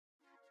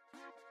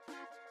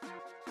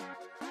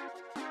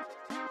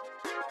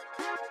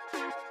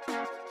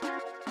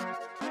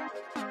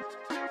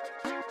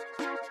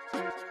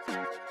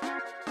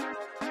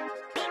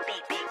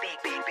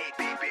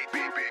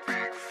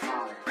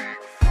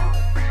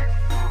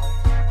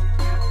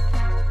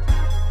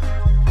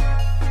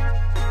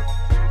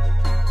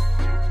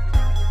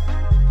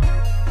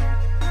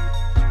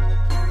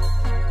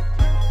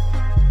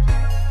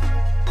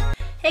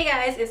Hey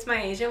guys, it's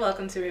Myasia.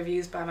 Welcome to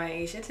Reviews by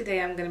Myasia.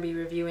 Today I'm going to be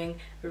reviewing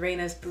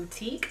Raenah's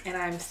boutique and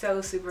I'm so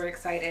super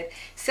excited.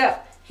 So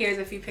here's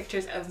a few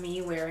pictures of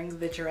me wearing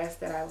the dress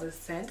that I was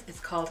sent.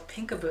 It's called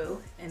Pinkaboo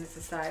and it's a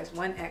size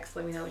 1X.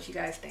 Let me know what you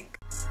guys think.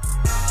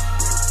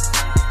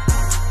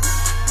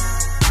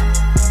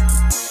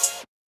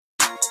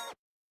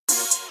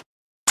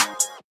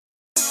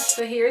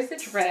 So here's the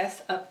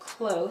dress up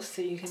close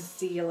so you can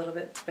see a little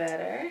bit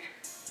better.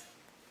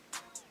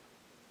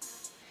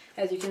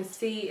 As you can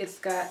see, it's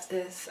got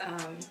this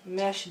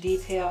mesh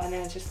detail and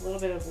then it's just a little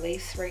bit of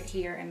lace right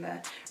here in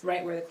the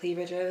right where the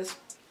cleavage is.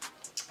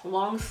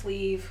 Long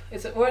sleeve,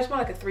 it's more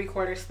like a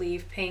 3/4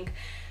 sleeve, pink,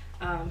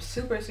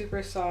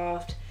 super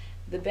soft.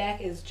 The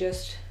back is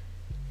just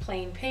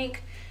plain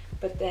pink,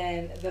 but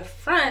then the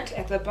front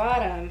at the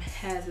bottom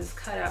has this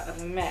cutout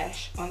of a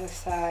mesh on the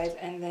sides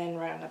and then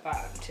right on the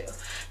bottom too.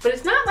 But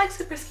it's not like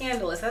super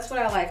scandalous. That's what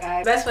I like.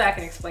 The best way I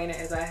can explain it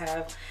is I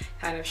have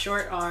kind of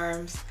short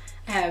arms,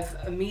 I have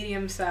a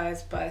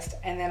medium-sized bust,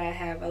 and then I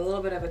have a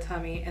little bit of a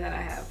tummy, and then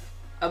I have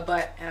a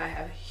butt, and I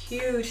have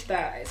huge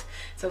thighs.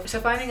 So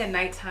finding a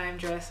nighttime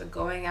dress, a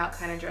going out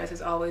kind of dress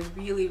is always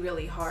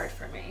really hard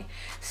for me.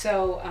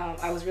 So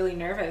I was really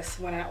nervous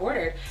when I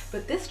ordered,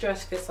 but this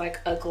dress fits like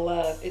a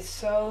glove. It's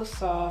so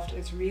soft.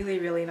 It's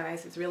really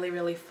nice. It's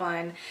really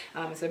fun.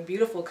 It's a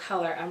beautiful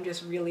color. I'm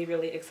just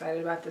really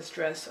excited about this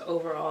dress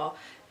overall.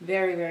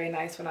 Very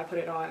nice. When I put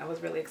it on, I was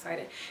really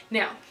excited.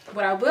 Now,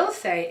 what I will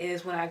say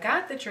is when I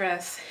got the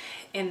dress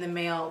in the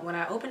mail, when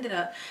I opened it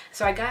up,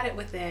 so I got it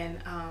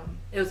within,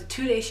 it was a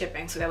 2-day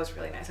shipping, so that was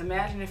really nice.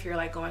 Imagine if you're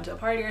like going to a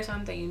party or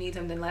something, you need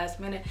something last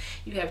minute,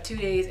 you have 2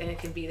 days and it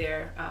can be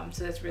there.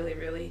 So that's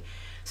really,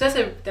 so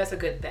that's a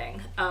good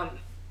thing.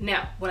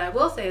 Now, what I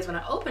will say is when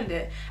I opened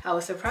it, I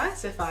was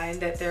surprised to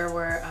find that there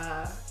were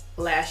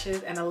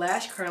lashes and a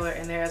lash curler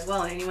in there as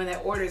well, and anyone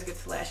that orders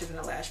gets lashes and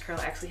a lash curler.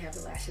 I actually have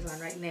the lashes on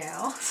right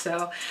now,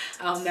 so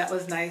that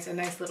was nice, a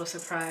nice little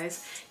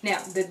surprise.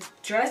 Now the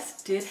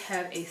dress did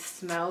have a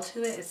smell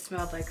to it. It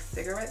smelled like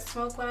cigarette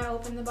smoke when I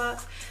opened the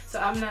box, so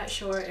I'm not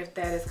sure if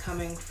that is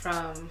coming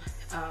from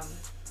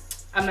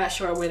I'm not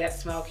sure where that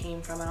smell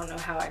came from. I don't know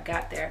how it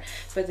got there,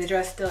 but the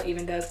dress still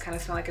even does kind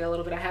of smell like it a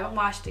little bit. I haven't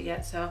washed it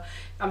yet, so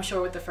I'm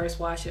sure with the first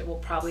wash it will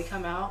probably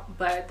come out,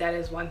 but that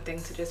is one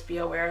thing to just be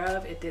aware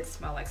of. It did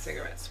smell like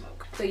cigarette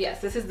smoke. So yes,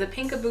 this is the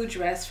Pinkaboo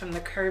dress from the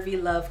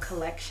Curvy Love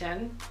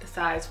collection, the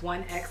size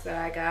 1X that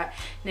I got.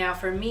 Now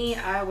for me,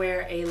 I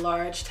wear a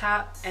large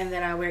top and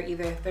then I wear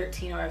either a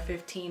 13 or a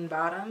 15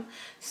 bottom.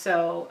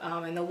 So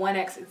in the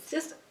 1X, it's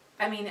just,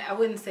 I mean, I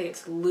wouldn't say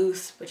it's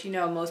loose, but you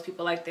know, most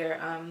people like their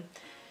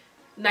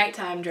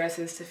nighttime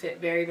dresses to fit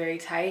very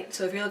tight.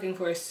 So if you're looking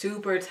for a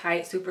super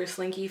tight, super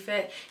slinky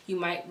fit, you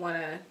might want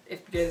to,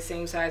 if you're the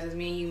same size as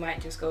me, you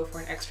might just go for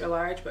an extra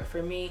large. But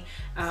for me,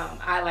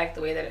 I like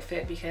the way that it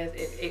fit because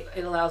it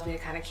allows me to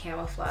kind of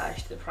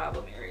camouflage the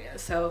problem area.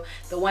 So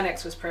the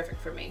 1X was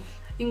perfect for me.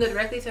 You can go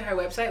directly to her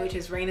website, which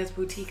is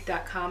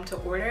raenahsboutique.com, to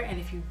order, and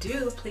if you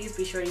do, please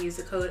be sure to use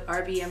the code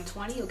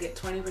RBM20. You'll get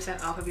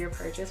 20% off of your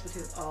purchase, which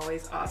is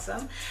always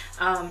awesome.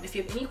 If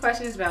you have any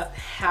questions about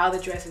how the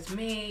dress is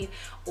made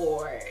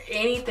or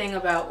anything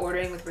about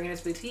ordering with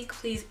Raenah's Boutique,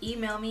 please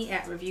email me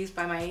at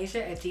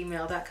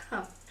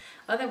reviewsbymyasia@gmail.com.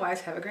 Otherwise,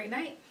 have a great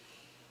night.